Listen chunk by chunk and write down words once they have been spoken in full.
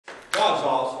God's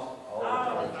awesome.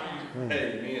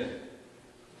 Amen.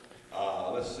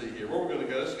 Let's see here. Where we're going to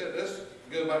go? Let's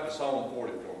go back to Psalm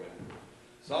 40 for a minute.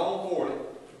 Psalm 40.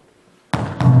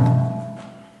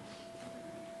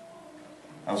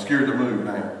 I'm scared to move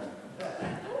now.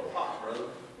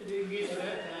 You didn't get to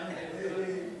that time.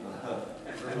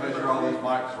 Let's make sure all these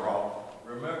mics are off.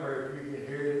 Remember, if you can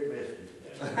hear it, it missed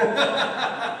you.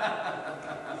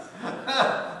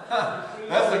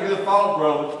 That's a good thought,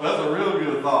 brother. That's a real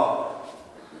good thought.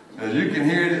 As you can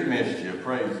hear it, it missed you.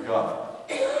 Praise God.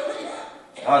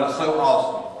 God is so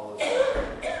awesome.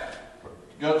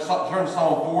 Go turn to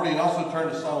Psalm 40 and also turn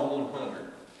to Psalm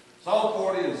 100. Psalm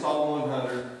 40 and Psalm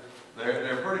 100,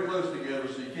 they're pretty close together,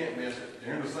 so you can't miss it.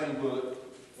 They're in the same book.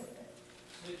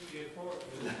 60 apart.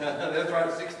 That's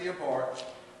right, 60 apart.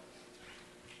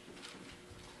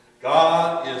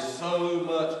 God is so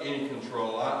much in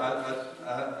control.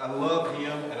 I love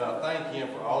Him, and I thank Him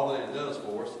for all that He does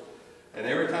for us. And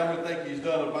every time we think He's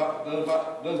done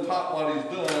top what He's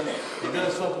done, He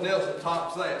does something else that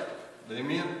tops that.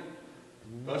 Amen?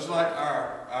 Much like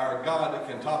our God that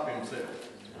can top Himself.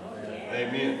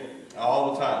 Amen.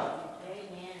 All the time.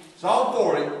 Amen. Psalm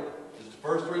 40 is the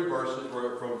first 3 verses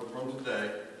from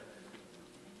today.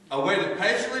 I waited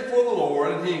patiently for the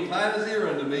Lord, and He inclined His ear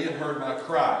unto me and heard my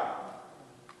cry.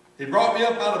 He brought me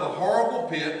up out of a horrible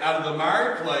pit, out of the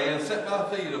miry clay, and set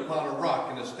my feet upon a rock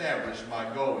and established my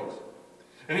goings.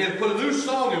 And He hath put a new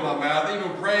song in my mouth,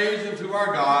 even praise unto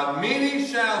our God. Many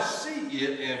shall see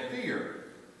it and fear,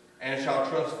 and shall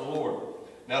trust the Lord.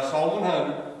 Now Psalm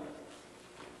 100,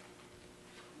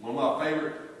 one of my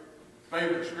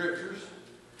favorite scriptures,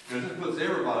 because it puts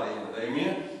everybody in it.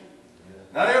 Amen?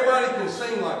 Not everybody can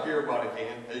sing like everybody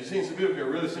can. You've seen some people can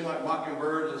really sing like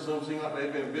mockingbirds, and some sing like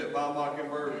they've been bit by a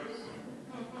mockingbird.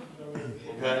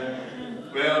 Okay?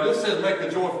 Well, this says make a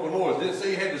joyful noise. It didn't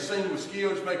say you had to sing with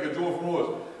skill, just make a joyful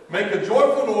noise. Make a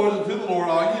joyful noise unto the Lord,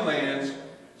 all ye lands.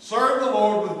 Serve the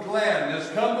Lord with gladness.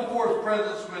 Come before His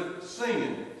presence with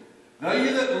singing. Know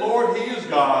ye that the Lord, He is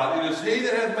God. It is He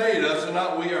that hath made us, and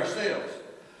not we ourselves.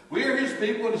 We are His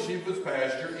people and the sheep of His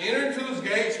pasture. Enter into His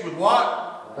gates with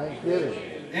what? Thanksgiving.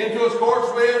 Into His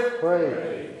courts with?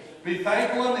 Praise. Be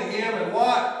thankful unto Him and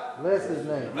what? Bless His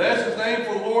name. Bless His name,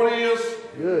 for the Lord is?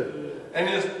 Good. And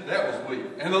that was weak.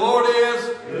 And the Lord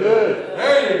is? Good.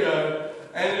 There you go.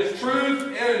 And His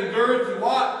truth endureth to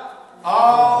what?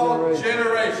 All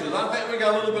generations. I think we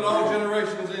got a little bit of all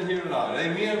generations in here tonight.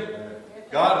 Amen?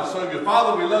 God is so good.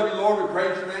 Father, we love you, Lord. We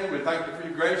praise your name. We thank you for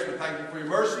your grace. We thank you for your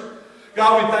mercy.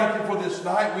 God, we thank you for this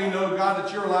night. We know, God,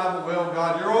 that you're alive and well.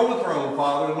 God, you're on the throne,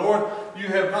 Father. And Lord, you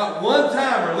have not one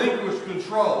time relinquished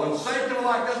control. And Satan would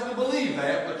like us to believe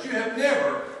that, but you have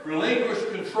never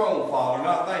relinquished control, Father. And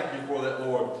I thank you for that,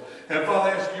 Lord. And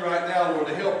Father, I ask you right now, Lord,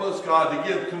 to help us, God, to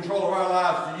give control of our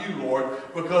lives to you, Lord.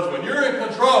 Because when you're in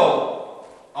control,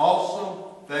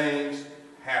 awesome things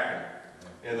happen.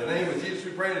 In the name of Jesus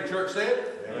we pray, and the church said?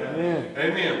 Amen.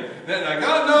 Amen. Now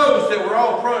God knows that we're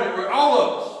all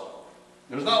of us.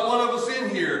 There's not one of us in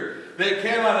here that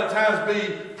cannot at times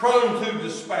be prone to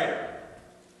despair.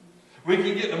 We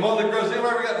can get the mully grubs.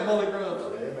 Anybody ever got the mully grubs?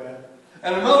 Amen.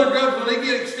 And the mully grubs, when they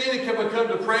get extended, can become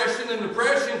depression, and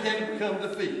depression can become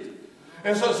defeat.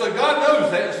 And so God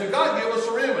knows that, so God gives us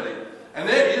a remedy. And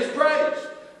that is praise.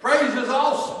 Praise is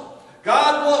awesome.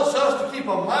 God wants us to keep a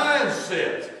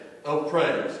mindset of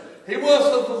praise. He wants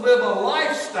us to live a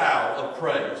lifestyle of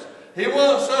praise. He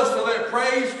wants us to let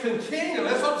praise continue.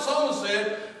 That's what the psalmist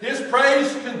said. His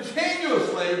praise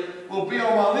continuously will be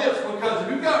on my lips. Because if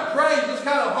you've got praise, it's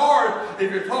kind of hard. If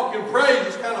you're talking praise,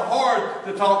 it's kind of hard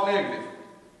to talk negative.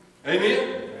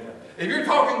 Amen? If you're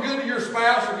talking good to your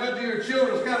spouse or good to your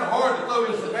children, it's kind of hard to throw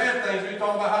in some bad things when you're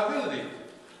talking about how good it is.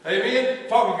 Amen?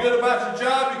 Talking good about your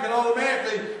job, you can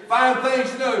automatically find things,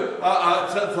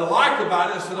 to like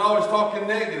about it instead of always talking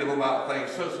negative about things.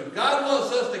 So God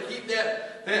wants us to keep that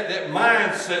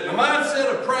mindset. The mindset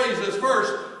of praise is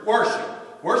first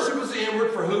worship. Worship is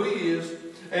inward for who He is,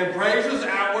 and praise is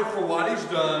outward for what He's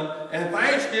done, and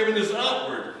thanksgiving is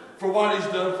upward for what He's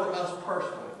done for us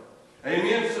personally.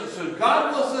 Amen? So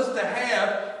God wants us to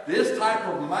have this type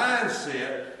of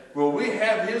mindset where we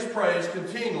have His praise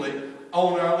continually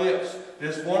on our lips.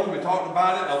 This morning we talked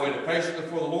about it. I waited patiently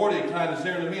for the Lord. He inclined His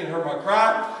ear unto me and heard my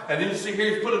cry. And then you see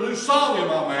here He's put a new song in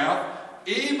my mouth.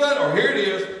 Here it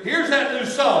is. Here's that new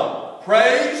song.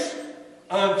 Praise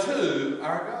unto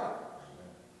our God.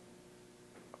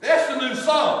 That's the new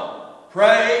song.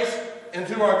 Praise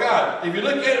unto our God. If you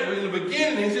look at it in the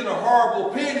beginning, He's in a horrible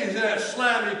pit. He's in that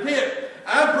slimy pit.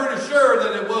 I'm pretty sure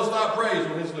that it was not praise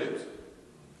on His lips.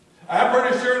 I'm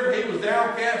pretty sure that he was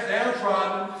downcast,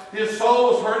 downtrodden. His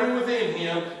soul was hurting within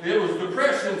him. It was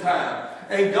depression time.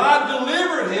 And God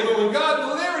delivered him. And when God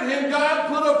delivered him, God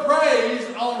put a praise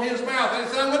on his mouth. And he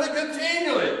said, I'm going to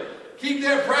continually keep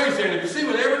that praise there. And if you see,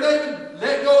 whenever David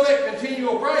let go of that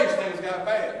continual praise, things got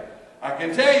bad. I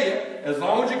can tell you, as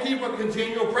long as you keep a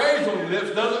continual praise on your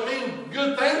lips, doesn't mean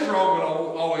good things are all going to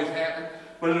always happen.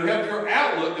 But it'll help your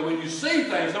outlook that when you see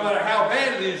things, no matter how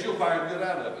bad it is, you'll find good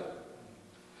out of it.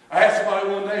 I asked somebody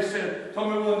one day,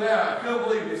 told me one day, I couldn't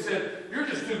believe it. He said, you're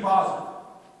just too positive.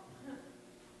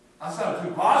 I said, I'm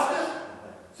too positive?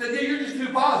 He said, yeah, you're just too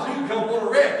positive. You can come up on a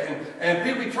wreck and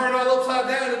people be turned all upside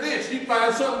down in a ditch. You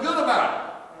find something good about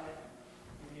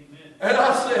it. Amen. And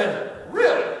I said,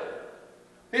 really?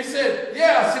 He said,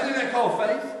 yeah. I said, isn't that called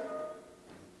faith?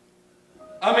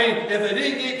 I mean, if they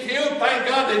didn't get killed, thank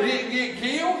God they didn't get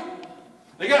killed.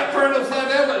 They got turned upside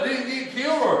down, but they didn't get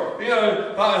killed. Or,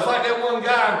 it's like that one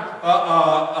guy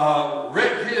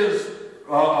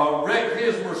wrecked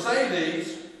his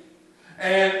Mercedes,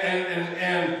 and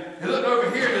he looked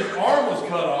over here, and his arm was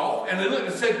cut off, and they looked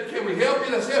and said, can we help you?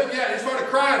 And I said, yeah. And he started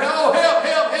crying, oh, help,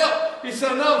 help, help. He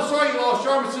said, no, I'm sorry you lost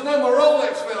your arm. He said, no, my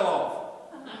Rolex fell off.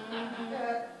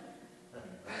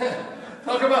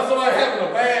 Talk about somebody having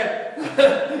a bad,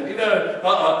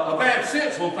 a bad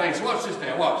sense on things. So watch this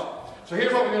now, watch. So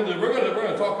here's what we're going to do. We're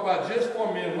going to talk about just for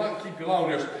a minute. I'm not going to keep you long.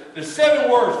 There's 7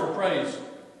 words for praise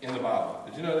in the Bible.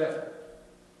 Did you know that?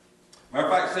 Matter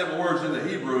of fact, 7 words in the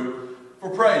Hebrew for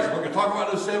praise. We're going to talk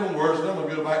about those 7 words, and then we'll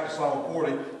go back to Psalm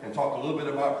 40 and talk a little bit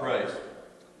about praise.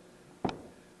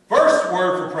 First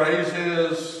word for praise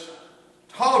is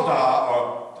tada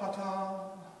or ta-ta.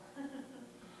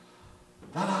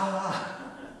 Ta-da.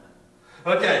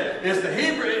 Okay, it's the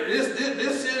Hebrew.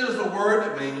 This is the word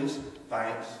that means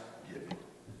thanksgiving.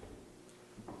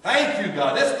 Thank you,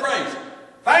 God. That's praise.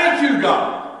 Thank you,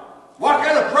 God. What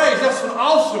kind of praise? That's an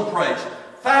awesome praise.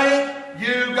 Thank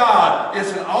you, God.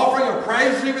 It's an offering of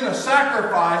praise, even a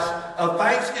sacrifice of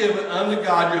thanksgiving unto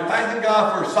God. You're thanking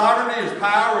God for His sovereignty, His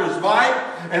power, His might,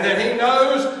 and that He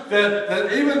knows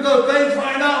that even though things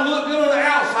might not look good on the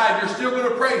outside, you're still going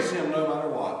to praise Him no matter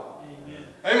what.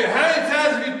 Amen. How many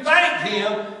times have you thanked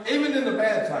Him even in the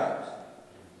bad times?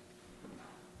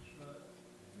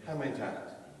 How many times?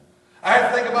 I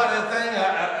have to think about that thing.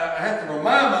 I have to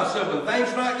remind myself when things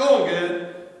are not going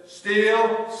good,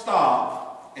 still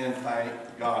stop and thank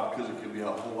God, because it could be a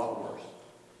whole lot worse.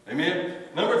 Amen?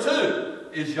 Number 2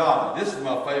 is Yada. This is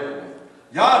my favorite one.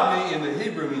 Yada in the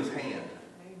Hebrew means hand.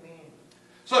 Amen.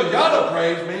 So Yada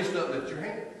praise means to lift your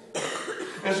hands.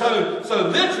 And so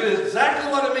literally is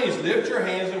exactly what it means. Lift your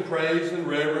hands in praise and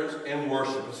reverence and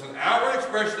worship. It's an outward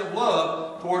expression of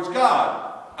love towards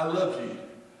God. I love you.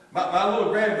 My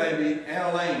little grandbaby,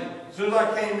 Anna Lane, as soon as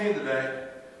I came in today,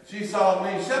 she saw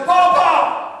me. She said,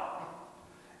 Papa!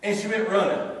 And she went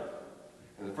running.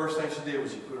 And the first thing she did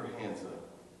was she put her hands up.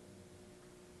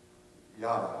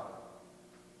 Yada.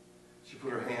 She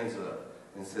put her hands up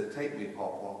and said, take me,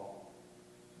 Papa.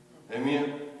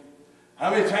 Amen? How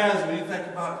many times when you think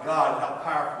about God, how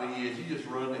powerful He is, you just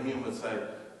run to Him and say,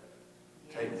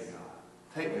 take me, God.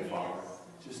 Take me, Father.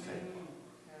 Just take me.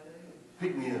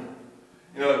 Pick me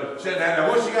up. She said, now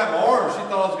once she got my arm, she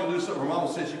thought I was going to do something her mama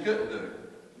said she couldn't do.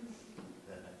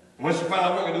 And when she found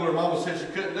out I wasn't going to do what her mama said she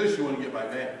couldn't do, she wouldn't get back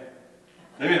down.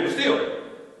 Amen. But still,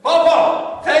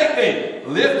 Papa, take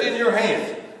me. Lift in your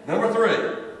hands. Number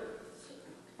 3,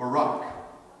 Barak.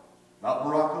 Not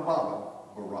Barack Obama,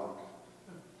 Barak.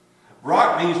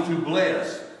 Barak means to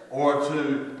bless or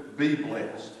to be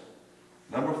blessed.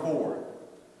 Number 4,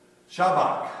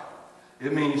 Shabach.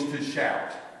 It means to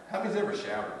shout. How many's ever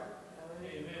shouted?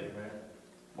 Amen.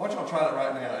 Why don't y'all try that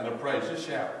right now in the praise? Just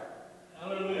shout.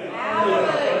 Hallelujah.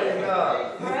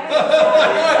 Hallelujah.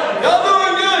 Y'all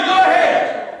doing good. Go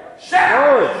ahead.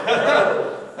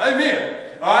 Shout. Amen.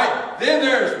 All right. Then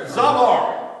there's Zamar.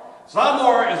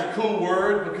 Zamar is a cool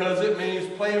word because it means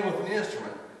playing with an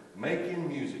instrument, making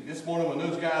music. This morning when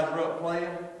those guys were up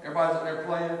playing, everybody's up there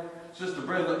playing. Sister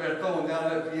Brenda up there throwing down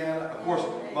that piano. Of course,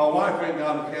 my wife went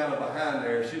down the piano behind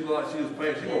there. She looked like she was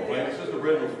playing. She wasn't playing. Sister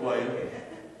Brenda was playing.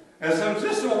 And so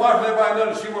just so my wife and everybody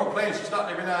noticed she wasn't playing, she stopped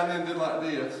every now and then and did like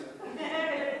this.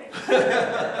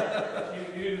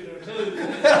 You used her too.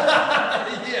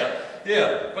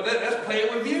 Yeah. But that's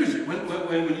playing with music. When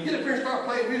you get up here and start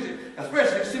playing music,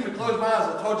 especially if you see me close my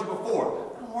eyes, I told you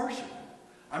before, I'm worshiping.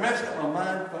 I just got my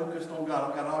mind focused on God.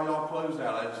 I've got all y'all closed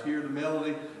out. I just hear the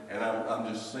melody, and I'm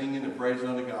just singing and praising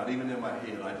unto God. Even in my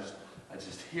head, I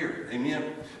just hear it.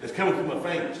 Amen. It's coming through my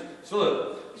fingers. So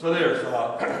look. So there's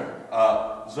Zamar.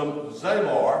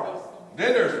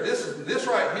 Then there's this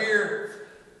right here.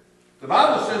 The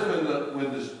Bible says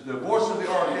when the voice of the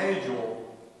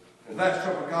archangel, and last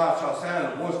trumpet of God shall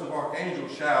sound, the voice of the archangel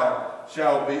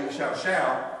shall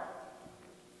shout,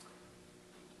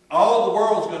 all the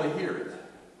world's going to hear it.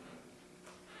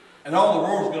 And all the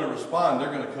world's going to respond.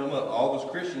 They're going to come up. All those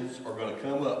Christians are going to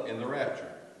come up in the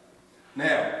rapture.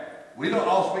 Now, we don't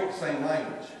all speak the same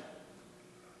language.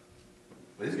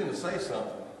 But he's going to say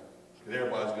something that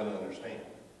everybody's going to understand.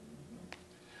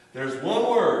 There's one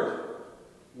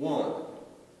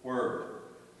word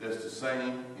that's the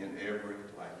same in every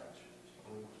language.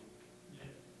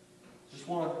 Just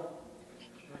one.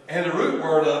 And the root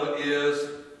word of it is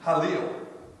halil.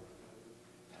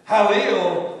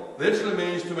 Halil literally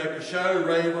means to make a show,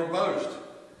 rave, or boast.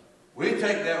 We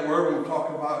take that word when we talk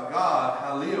about God,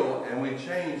 halil, and we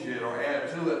change it or add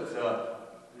to it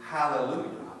hallelujah.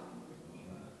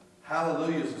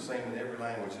 Hallelujah is the same in every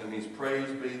language, and it means praise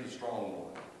be the strong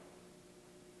one.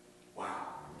 Wow.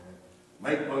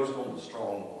 Make boast on the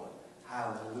strong one.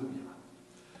 Hallelujah.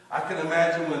 I can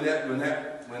imagine when that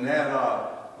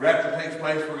rapture takes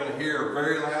place, we're going to hear a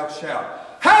very loud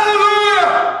shout.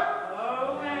 Hallelujah!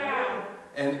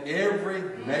 And every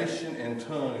nation and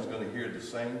tongue is going to hear the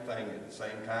same thing at the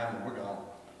same time, and we're gone.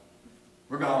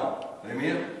 We're gone.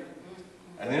 Amen?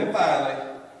 And then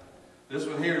finally, this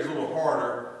one here is a little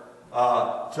harder.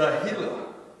 Tehillah.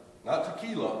 Not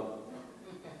tequila.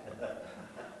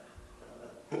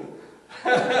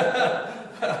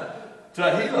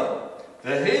 Tehillah.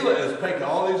 Tehillah is taking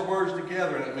all these words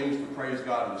together, and it means to praise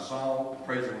God in a song, to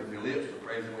praise Him with your lips, to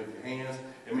praise Him with your hands.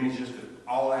 It means just to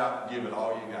all out give it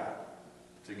all you got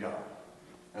to God.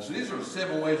 And so these are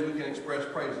 7 ways we can express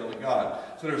praise unto God.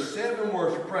 So there's 7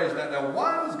 words for praise. Now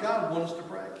why does God want us to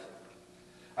praise?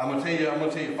 I'm going to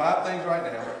tell you 5 things right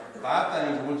now. 5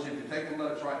 things. I want you, if you're taking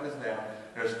notes, write this down.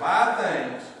 There's 5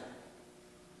 things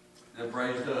that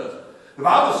praise does. The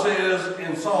Bible says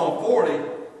in Psalm 40,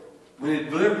 when He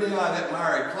delivered me out of that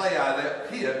miry clay, out of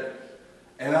that pit,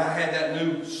 and I had that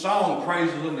new song,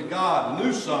 praises unto God, the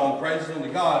new song, praises unto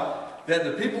God, that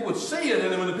the people would see it,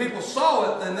 and then when the people saw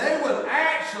it, then they would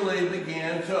actually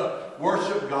begin to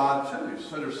worship God too.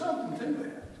 So there's something to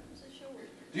that.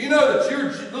 Do you know that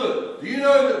do you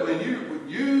know that when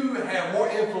you have more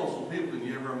influence on people than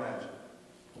you ever imagined?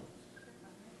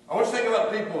 I want you to think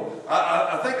about people.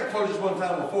 I think I told you this one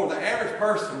time before. The average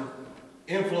person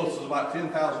influences about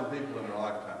 10,000 people in their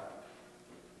lifetime.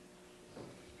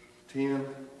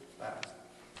 10,000.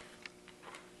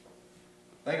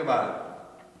 Think about it.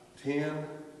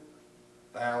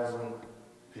 10,000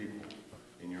 people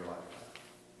in your lifetime.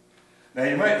 Now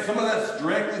you might, some of that's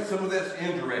directly, some of that's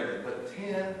indirectly, but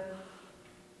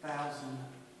 10,000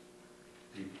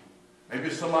 people. Maybe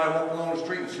somebody walking along the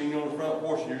street and seeing you on the front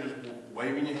porch and you're just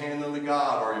waving your hand unto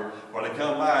God, or they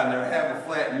come by and they're having a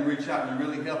flat and you reach out and you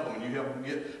really help them and you help them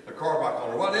get the car back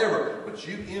on or whatever, but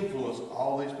you influence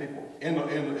all these people in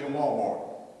Walmart,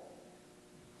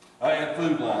 at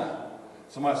Food Line.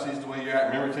 Somebody sees the way you're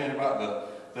at. Remember telling you about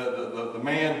the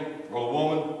man or the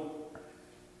woman?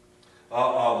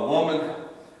 The woman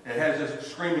that has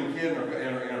this screaming kid in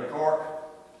her cart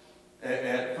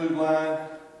at Food Line,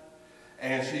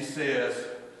 and she says,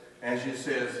 as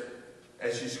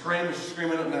she's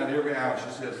screaming up and down every hour. She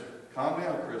says, "Calm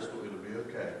down, Crystal. It'll be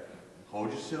okay.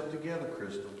 Hold yourself together,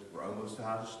 Crystal. We're almost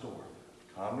out of the store.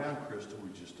 Calm down, Crystal.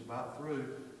 We're just about through.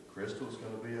 Crystal, it's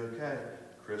going to be okay.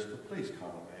 Crystal, please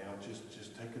calm down.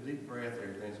 Just take a deep breath.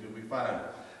 Everything's going to be fine."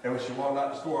 And when she walked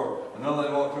out the store, another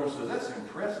lady walked to her and says, "That's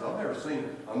impressive. I've never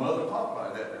seen a mother talk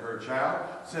like that to her child."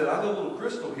 Said, "I know little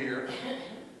Crystal here.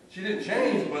 She didn't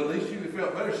change, but at least she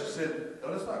felt better." She said,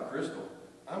 "Oh, that's not Crystal.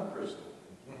 I'm Crystal."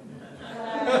 I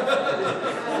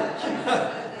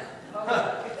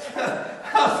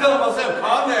was telling myself,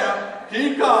 calm down,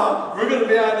 keep calm. We're going to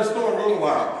be out in the store in a little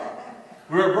while.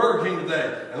 We're at Burger King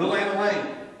today, and little Anna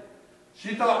Lane,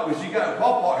 she thought when she got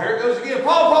Paw, here it goes again,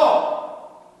 Paw.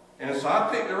 And so I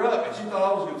picked her up, and she thought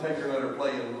I was going to take her and let her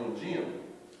play in the little gym.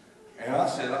 And I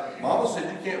said, Mama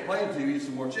said you can't play until you eat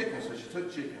some more chicken. So she took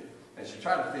chicken, and she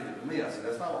tried to feed it to me. I said,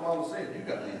 that's not what Mama said. You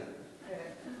got to eat it.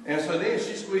 And so then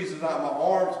she squeezes out my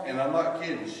arms, and I'm not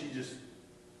kidding. She just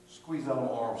squeezed out my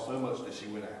arms so much that she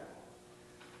went out.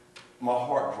 My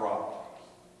heart dropped.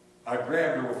 I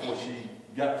grabbed her before she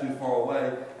got too far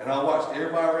away, and I watched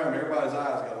everybody around me. Everybody's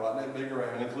eyes got like that big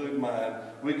around, including mine.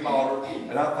 We called her,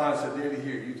 and I finally said, "Daddy,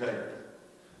 here, you take her."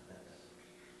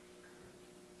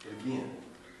 But again,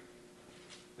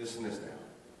 listen to this now.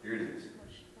 Here it is.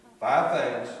 5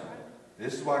 things.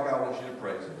 This is why God wants you to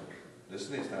praise Him.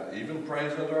 Listen to this now. Even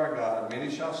praise unto our God, many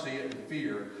shall see it and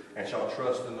fear, and shall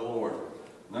trust in the Lord.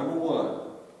 Number 1,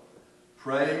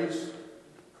 praise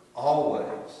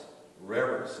always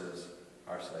reverences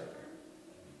our Savior.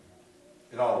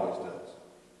 It always does.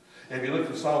 If you look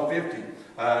at Psalm 50,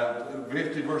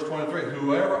 50 verse 23,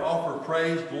 whoever offers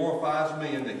praise glorifies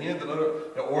me, and to him that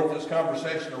ordereth this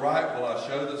conversation aright will I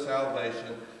show the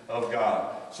salvation of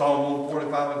God. Psalm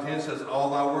 145 and 10 says, all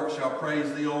thy works shall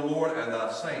praise thee, O Lord, and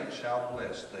thy saints shall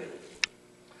bless thee.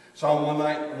 Psalm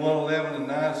 111 and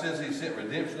 9 says, he sent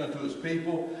redemption unto his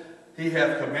people. He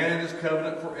hath commanded his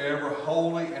covenant forever.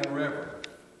 Holy and reverent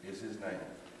is his name.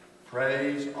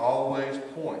 Praise always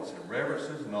points, and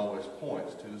reverences and always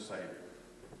points to the Savior.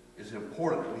 It's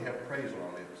important that we have praise on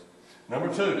our lips. Number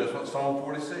 2, that's what Psalm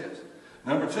 40 says.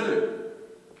 Number 2,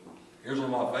 here's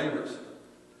one of my favorites.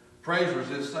 Praise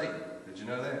resists Satan. Did you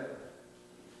know that?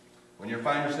 When you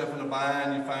find yourself in a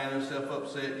bind, you find yourself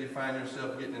upset, you find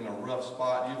yourself getting in a rough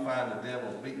spot, you find the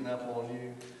devil beating up on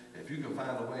you, if you can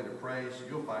find a way to praise,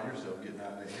 you'll find yourself getting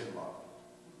out of that headlock.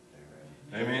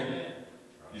 Amen?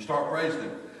 You start praising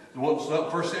him. 1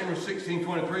 Samuel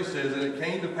 16:23 says, and it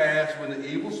came to pass when the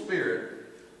evil spirit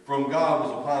from God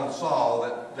was upon Saul,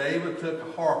 that David took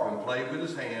a harp and played with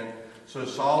his hand. So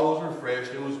Saul was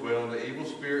refreshed and was well, and the evil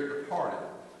spirit departed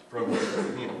from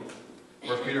him.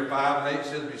 1 Peter 5 and 8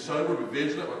 says, be sober, be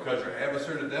vigilant, because your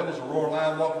adversary the devil is a roaring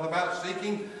lion walking about,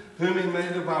 seeking whom he may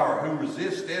devour, who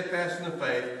resists steadfast in the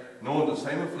faith, knowing the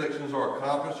same afflictions are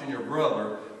accomplished in your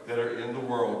brother that are in the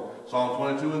world. Psalm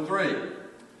 22 and 3.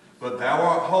 But thou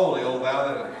art holy, O thou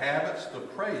that inhabits the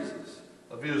praises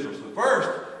of Israel. So first,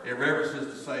 it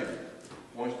reverences the Savior.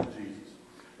 Points to Jesus.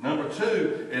 Number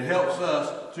 2, it helps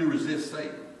us to resist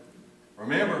Satan.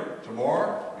 Remember,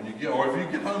 tomorrow, when you get, or if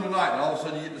you get home tonight and all of a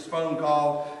sudden you get this phone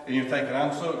call and you're thinking,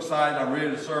 I'm so excited, I'm ready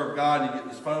to serve God, and you get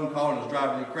this phone call and it's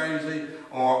driving you crazy,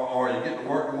 or you get to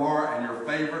work tomorrow and your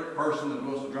favorite person that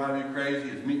wants to drive you crazy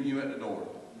is meeting you at the door.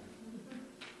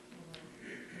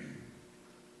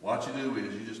 What you do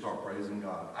is you just start praising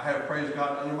God. I have praised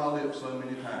God under my lips so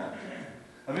many times.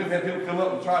 I've even had people come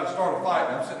up and try to start a fight,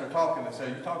 and I'm sitting there talking and say,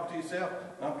 you talking to yourself?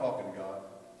 No, I'm talking to God.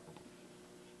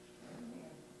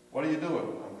 What are you doing?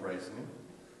 I'm praising him.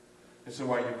 He said,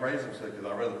 why are you praising him? I said, because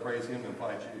I'd rather praise him than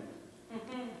fight you.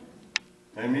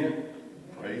 Amen?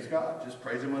 Praise God. Just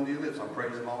praise him under your lips. I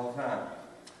praise him all the time.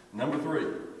 Number 3,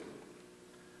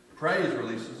 praise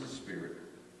releases the Spirit.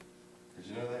 Did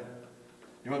you know that?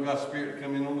 You want God's Spirit to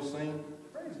come in on the scene?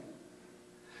 Praise him.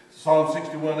 Psalm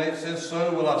 61:8 says,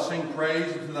 so will I sing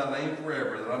praise unto thy name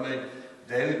forever, that I may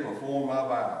daily perform my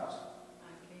vows.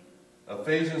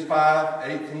 Ephesians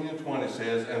 5:18 and 20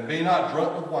 says, and be not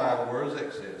drunk with wine where is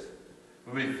excess,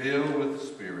 but be filled with the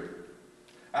Spirit.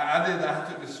 I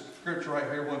took this scripture right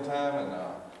here one time, and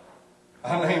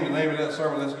I named the name of that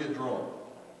sermon, Let's Get Drunk.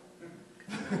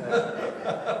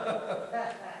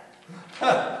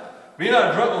 Be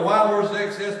not drunk with wine where is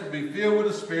excess, but be filled with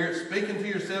the Spirit, speaking to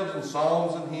yourselves in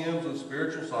psalms and hymns and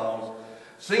spiritual songs,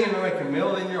 singing and making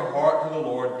melody in your heart to the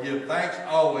Lord. Give thanks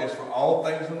always for all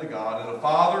things unto God and the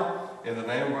Father, in the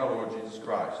name of our Lord Jesus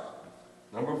Christ.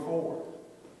 Number 4,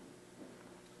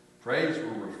 praise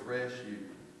will refresh you.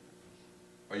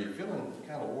 Are you feeling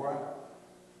kind of wore out?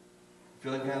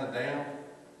 Feeling kind of down?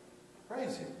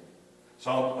 Praise him.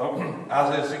 Isaiah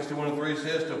 61:3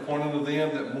 says, to appoint unto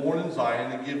them that mourn in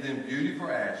Zion, and give them beauty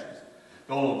for ashes,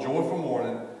 gold of joy for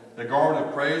mourning, the garment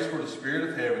of praise for the spirit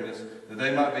of heaviness, that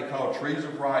they might be called trees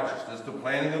of righteousness, the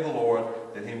planting of the Lord,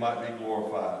 that he might be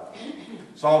glorified.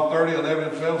 Psalm 30:11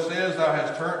 and 12 says, thou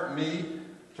hast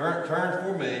turned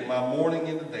for me my mourning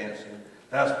into dancing.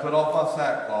 Thou hast put off my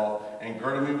sackcloth, and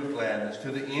girded me with gladness, to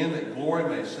the end that glory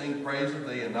may sing praise of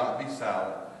thee, and not be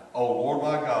silent. O Lord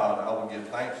my God, I will give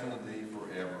thanks unto thee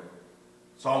forever.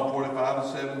 Psalm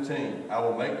 45:17, I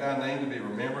will make thy name to be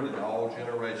remembered in all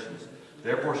generations.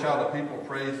 Therefore shall the people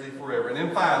praise thee forever. And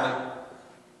then finally,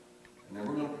 and then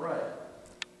we're going to pray.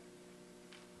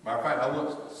 Matter of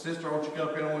fact, sister, I want you to come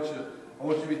up here. I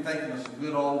want you to be thinking of some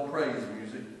good old praise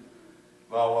music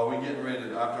while we're getting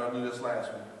ready after I do this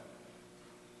last one.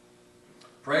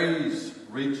 Praise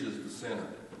reaches the sinner.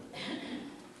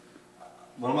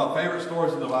 One of my favorite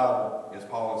stories in the Bible is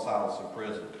Paul and Silas in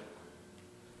prison.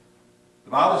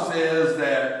 The Bible says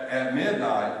that at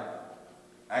midnight,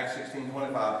 Acts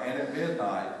 16:25, and at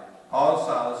midnight, Paul and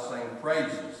Silas sang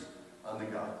praises unto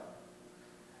God.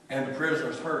 And the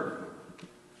prisoners heard them.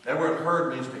 That word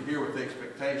heard means to hear with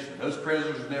expectation. Those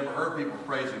prisoners never heard people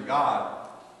praising God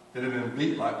that had been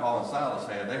beat like Paul and Silas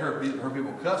had. They heard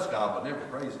people cuss God, but never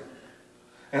praise him.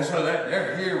 And so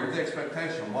they're here with the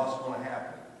expectation of what's going to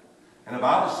happen. And the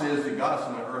Bible says that God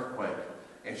sent an earthquake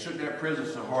and shook that prison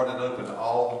so hard it opened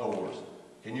all the doors.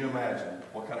 Can you imagine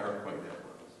what kind of earthquake that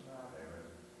was?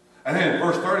 And then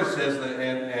verse 30 says that,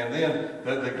 and then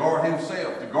the guard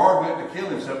himself, the guard went to kill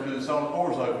himself because he saw the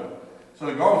doors open. So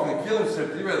the guard was going to kill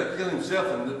himself. He'd rather kill himself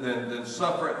than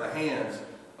suffer at the hands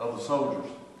of the soldiers,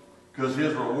 because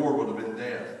his reward would have been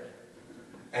death.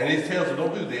 And he tells them,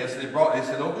 don't do this. They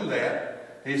said, don't do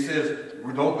that. He says,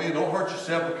 don't hurt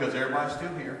yourself because everybody's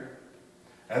still here.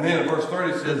 And then in verse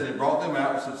 30 it says, they brought them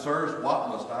out and said, sirs, what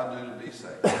must I do to be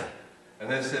saved? And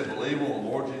they said, believe on the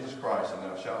Lord Jesus Christ, and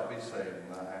thou shalt be saved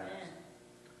in thy house.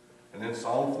 And then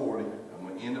Psalm 40, I'm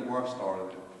going to end it where I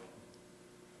started.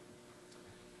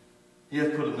 He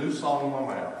hath put a new song in my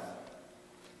mouth,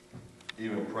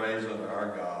 even praise unto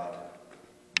our God.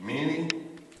 Many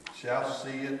shall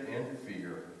see it and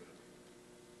fear,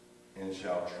 and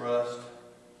shall trust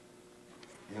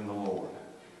in the Lord.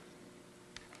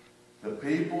 The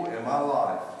people in my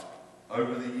life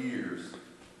over the years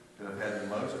that have had the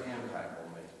most impact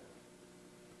on me,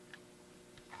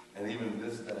 and even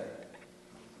this day,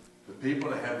 the people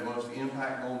that have the most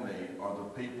impact on me are the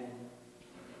people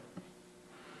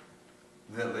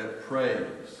that let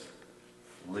praise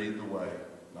lead the way,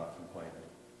 not complaining.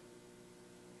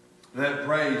 Let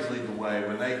praise lead the way.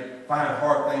 When they find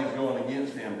hard things going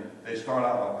against them, they start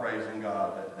out by praising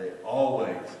God. That they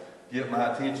always get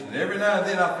my attention. And every now and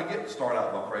then I forget to start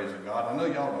out by praising God. I know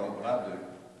y'all don't, but I do.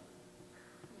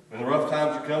 When the rough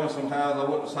times are coming, sometimes I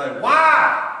want to say,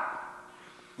 why?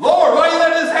 Lord, why you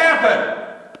let this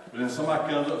happen? But then somebody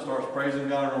comes up and starts praising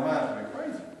God and reminds me,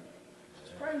 praise Him.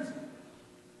 Just praise Him.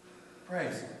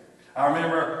 Praise Him. I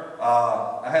remember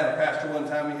I had a pastor one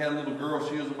time. He had a little girl.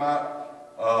 She was about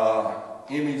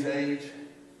Emmy's age.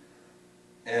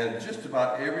 And just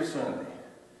about every Sunday,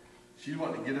 she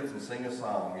wanted to get up and sing a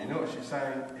song. You know what she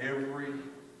sang every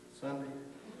Sunday?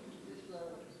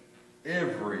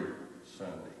 Every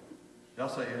Sunday. Y'all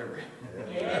say every.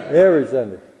 Every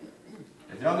Sunday.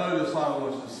 If y'all know this song,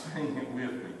 let's just sing it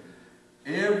with me.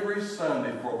 Every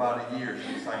Sunday for about a year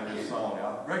she sang this song.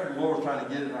 I reckon the Lord was trying to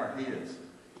get it in our heads.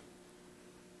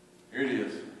 Here it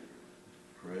is.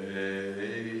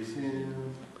 Praise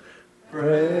Him.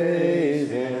 Praise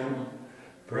Him.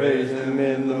 Praise Him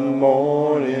in the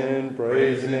morning.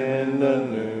 Praise Him in the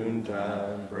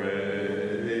noontime.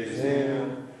 Praise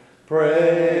Him.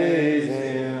 Praise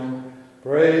Him.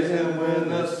 Praise Him when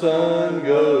the sun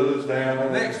goes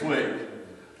down. Next week.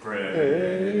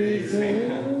 Praise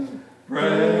Him.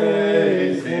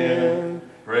 Praise Him.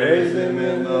 Praise Him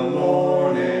in the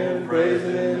morning. Praise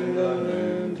Him in the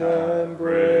noontime.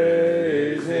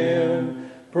 Praise Him.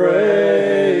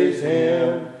 Praise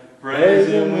Him. Praise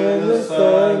Him when the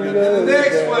sun goes down.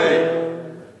 Next week.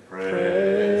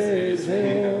 Praise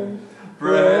Him.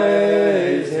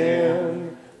 Praise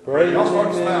Him. Praise Y'all start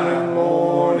Him smiling. in the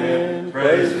morning.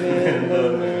 Praise Him in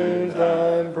the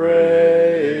noontime.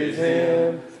 Praise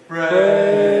Him.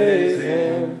 Praise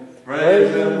Him.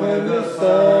 Praise Him when the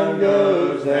sun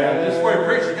goes down. This is where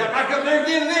preacher got back up there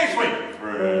again next week.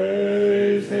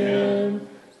 Praise Him.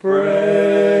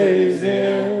 Praise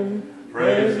Him.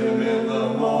 Praise Him in the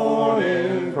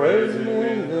morning. Praise Him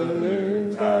in the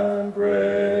noontime.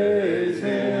 Praise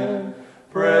Him.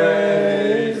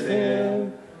 Praise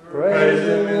Him. Praise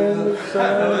Him when the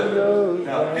sun goes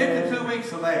Now, down. 52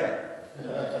 weeks of that.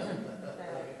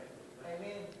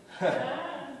 Amen.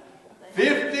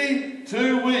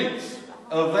 52 weeks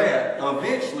of that.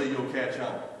 Eventually you'll catch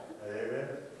on. Amen.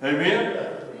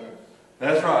 Amen?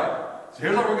 That's right. So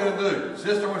here's what we're going to do.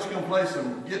 Sister, we're just going to play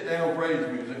some get down praise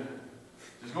music.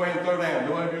 Just go ahead and throw down.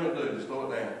 Do whatever you want to do. Just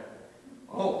throw it down.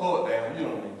 I won't throw it down. You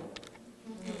don't need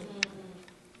it.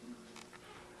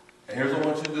 And here's what I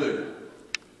want you to do.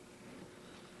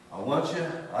 I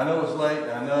know it's late,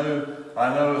 and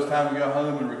I know it's time to go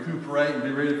home and recuperate and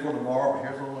be ready for tomorrow, but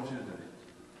here's what I want you to do.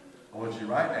 I want you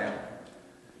right now.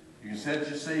 You can sit at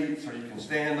your seats, or you can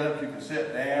stand up, you can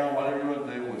sit down, whatever you want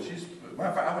to do. Matter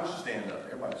of fact, I want you to stand up.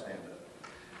 Everybody stand up.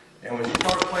 And when she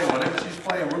starts playing, whatever she's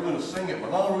playing, we're going to sing it.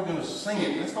 But not only are we going to sing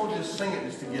it, let's don't just sing it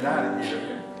just to get out of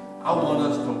here. I want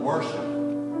us to worship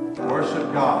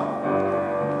God.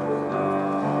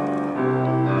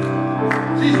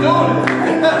 She's doing it.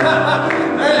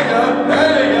 There you go.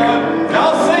 There you go.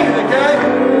 Y'all sing it, okay?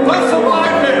 Put some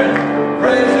life in it.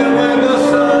 Praise Him when the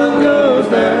sun goes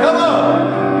down. Come on.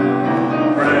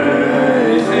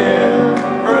 Praise Him.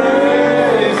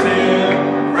 Praise Him.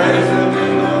 Praise Him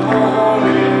in the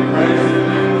morning. Praise Him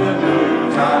in the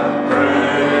noontime.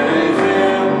 Praise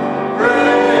Him.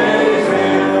 Praise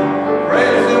Him.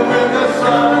 Praise Him when the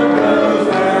sun goes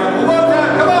down. One more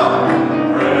time. Come on.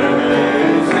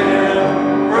 Praise Him.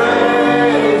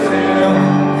 Praise Him.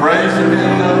 Praise Him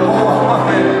in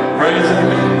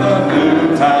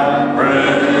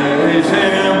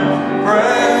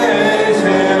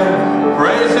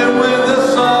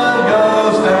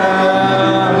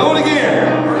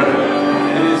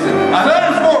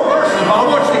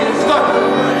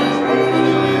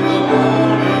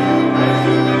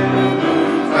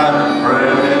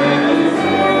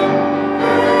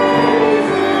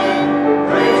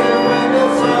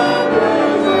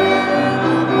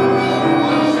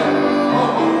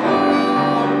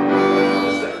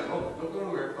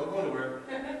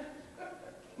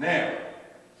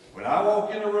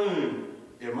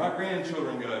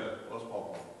grandchildren go, what's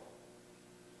Pawpaw?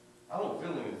 I don't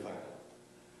feel anything.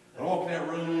 I walk in that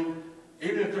room,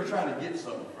 even if they're trying to get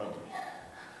something from me.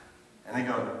 And they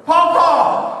go,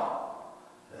 Pawpaw!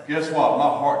 Guess what? My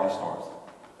heart just starts.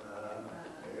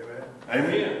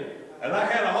 Amen. And I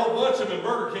had a whole bunch of them in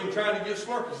Burger King trying to get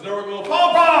Slurpees. And they were going,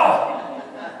 Pawpaw!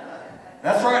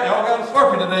 That's right, y'all got a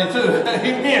Slurpee today too.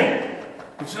 Amen.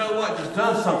 But you know what? Just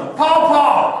done something.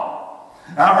 Pawpaw!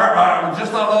 I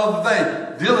just not the other day,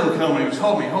 Dylan come and he was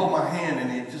holding me, hold my hand,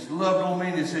 and he just loved on me,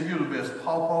 and he said, you're the best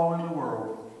pawpaw in the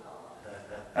world.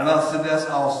 And I said, that's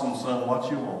awesome, son.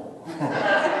 What you want?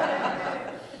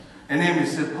 And then he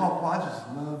said, Pawpaw, I just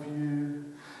love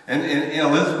you. And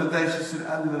Elizabeth Day, she said,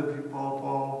 I love you,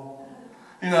 Pawpaw.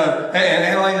 You know,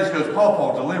 and Elaine just goes,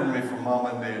 Pawpaw, deliver me from Mama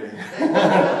and Daddy.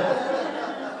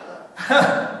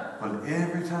 But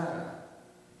every time,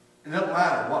 it doesn't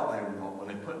matter what they were doing, when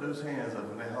they put those hands up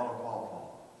and they holler Pawpaw.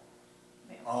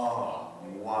 Oh,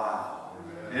 wow.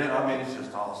 Yeah, I mean, it's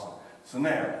just awesome. So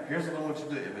now, here's what I want you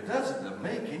to do. If it does it to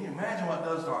me, can you imagine what it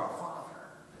does to our Father?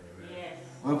 Yes.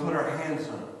 We'll put our hands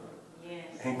up Yes.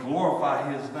 and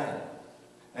glorify His name.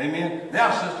 Amen.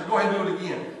 Now, sister, go ahead and do it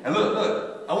again. And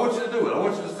look, I want you to do it. I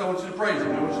want you to praise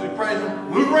Him. I want you to praise Him.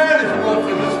 Move around if you want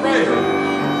to. Let's praise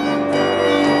Him.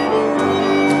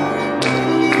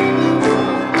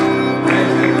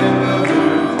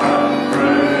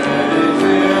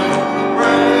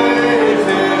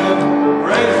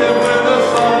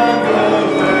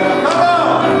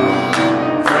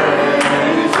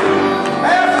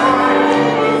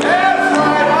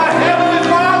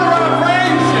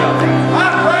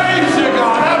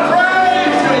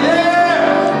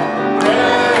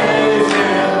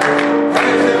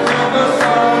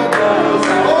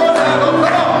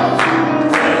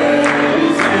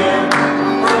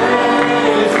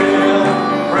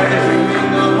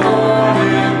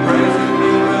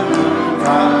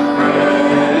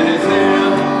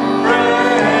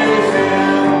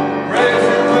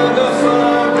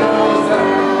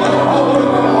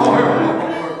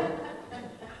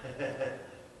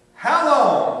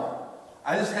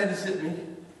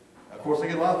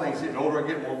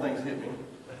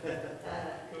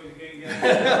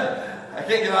 I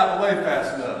can't get out of the way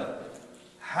fast enough.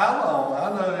 How long, I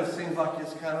know this seems like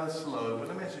it's kind of slow, but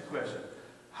let me ask you a question.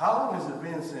 How long has it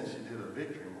been since you did a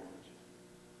victory march?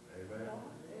 Amen.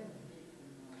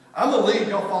 I'm going to lead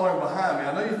y'all following behind me.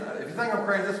 I know if you think I'm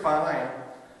crazy, that's fine, I am.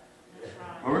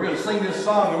 But we're going to sing this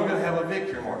song and we're going to have a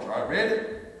victory march. All right, ready?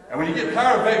 And when you get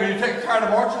tired of it, when you take tired of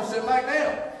marching, sit back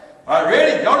down. All right,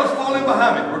 ready? Y'all just fall in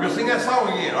behind me. We're going to sing that song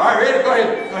again. All right, ready? Go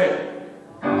ahead. Go ahead.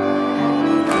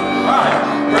 All right.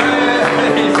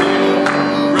 Praise Him.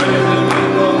 Praise Him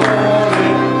in the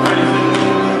morning. Praise Him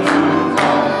in the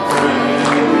noontime. Praise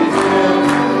Him.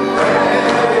 Praise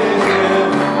Him.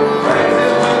 Praise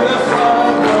Him when the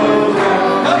sun goes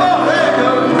down. Come on, there it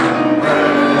goes.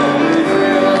 Praise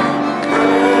Him.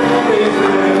 Praise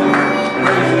Him.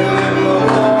 Praise Him in the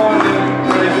morning.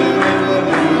 Praise Him in the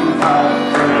noontime.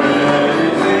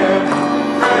 Praise Him.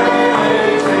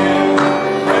 Praise Him.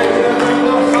 Praise Him when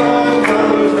the sun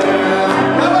goes down.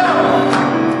 Come on.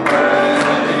 Praise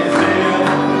Him.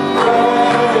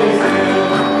 Praise Him.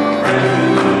 Praise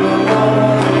Him in the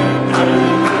morning. Praise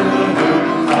Him in the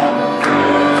noontime.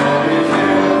 Praise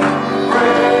Him.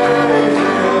 Praise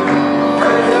Him.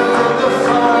 Praise Him when the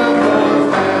sun goes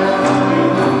down.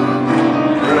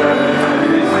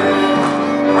 Praise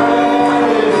Him.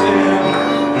 Praise Him. Praise Him in the morning. Praise Him in the noontime. Praise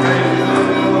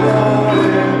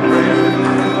Him.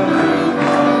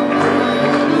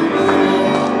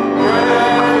 Praise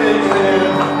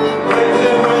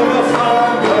Him when the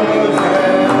sun goes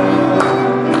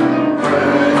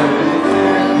down. Praise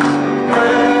Him.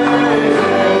 Praise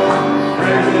Him.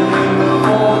 Praise Him in the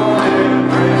morning.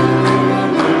 Praise Him in the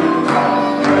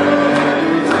noontime.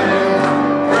 Praise Him.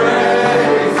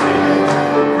 Praise Him.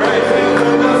 Praise Him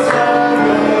when the sun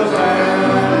goes down.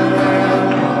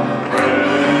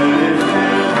 Praise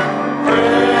Him.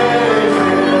 Praise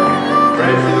Him.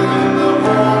 Praise Him in the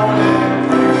morning.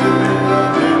 Praise Him in the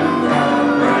noontime.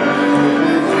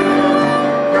 Praise Him.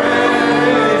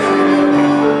 Praise Him.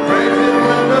 Praise Him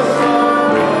when the sun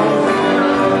goes down.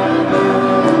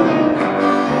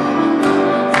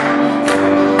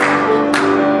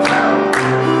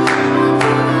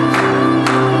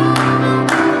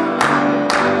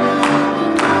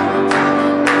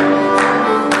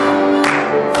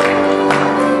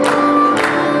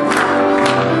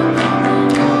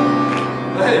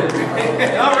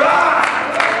 All right.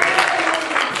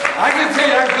 I can tell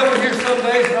you, I can come in here some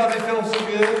days and not be feeling so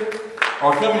good.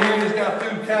 Or come in here and just got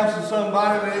through counseling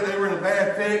somebody, they were in a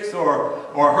bad fix or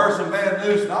heard some bad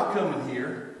news, and I'll come in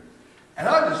here And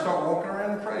I just start walking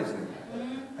around and praising Him.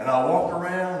 And I walk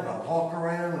around, and I walk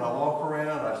around, and I walk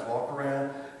around, and I just walk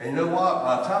around. And you know what?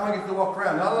 By the time I get to walk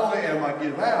around, not only am I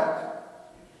getting out,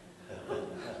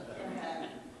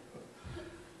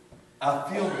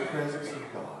 I feel the presence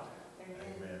of God.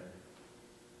 Amen.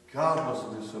 God wants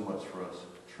to do so much for us.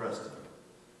 Trust Him.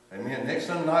 Amen. Next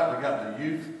Sunday night, we got the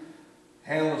youth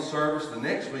handling service. The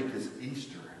next week is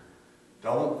Easter.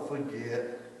 Don't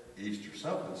forget Easter.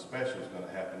 Something special is going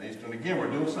to happen Easter. And again,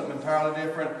 we're doing something entirely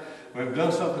different. We've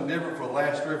done something different for the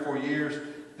last 3 or 4 years.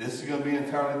 This is going to be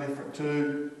entirely different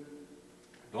too.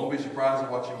 Don't be surprised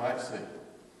at what you might see.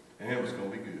 And it was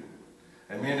going to be good.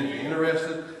 Amen. If you're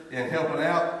interested in helping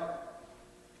out,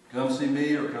 come see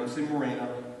me or come see Marina.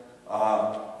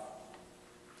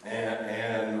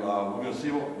 We're going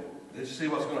to see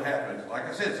what's going to happen. Like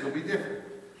I said, it's going to be different.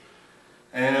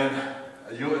 And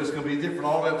it's going to be different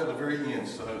all the way up to the very end.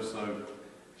 So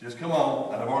just come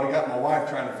on. And I've already got my wife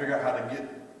trying to figure out how to get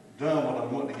done what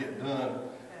I'm wanting to get done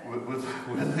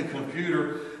with the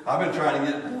computer. I've been trying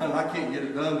to get it done. I can't get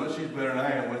it done, but she's better than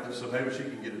I am with it, so maybe she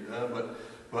can get it done.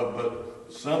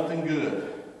 But something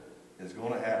good is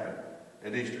going to happen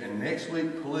at Easter. And next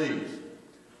week, please,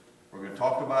 we're going to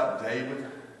talk about David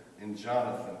and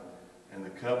Jonathan and the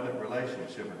covenant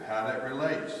relationship and how that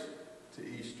relates to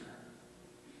Easter.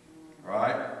 All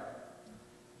right?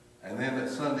 And then that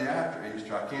Sunday after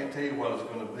Easter, I can't tell you what it's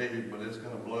going to be, but it's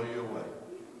going to blow you away.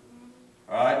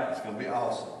 All right? It's going to be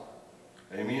awesome.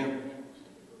 Amen?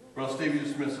 Brother Steve, you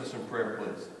dismiss us in prayer,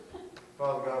 please.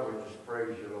 Father God, we just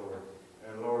praise you, Lord.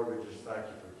 And Lord, we just thank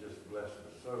you for just blessing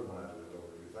us so mightily,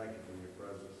 Lord. We thank you for your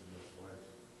presence in this place.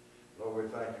 Lord, we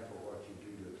thank you for what you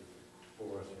do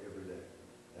for us every day.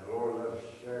 And Lord, let us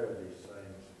share these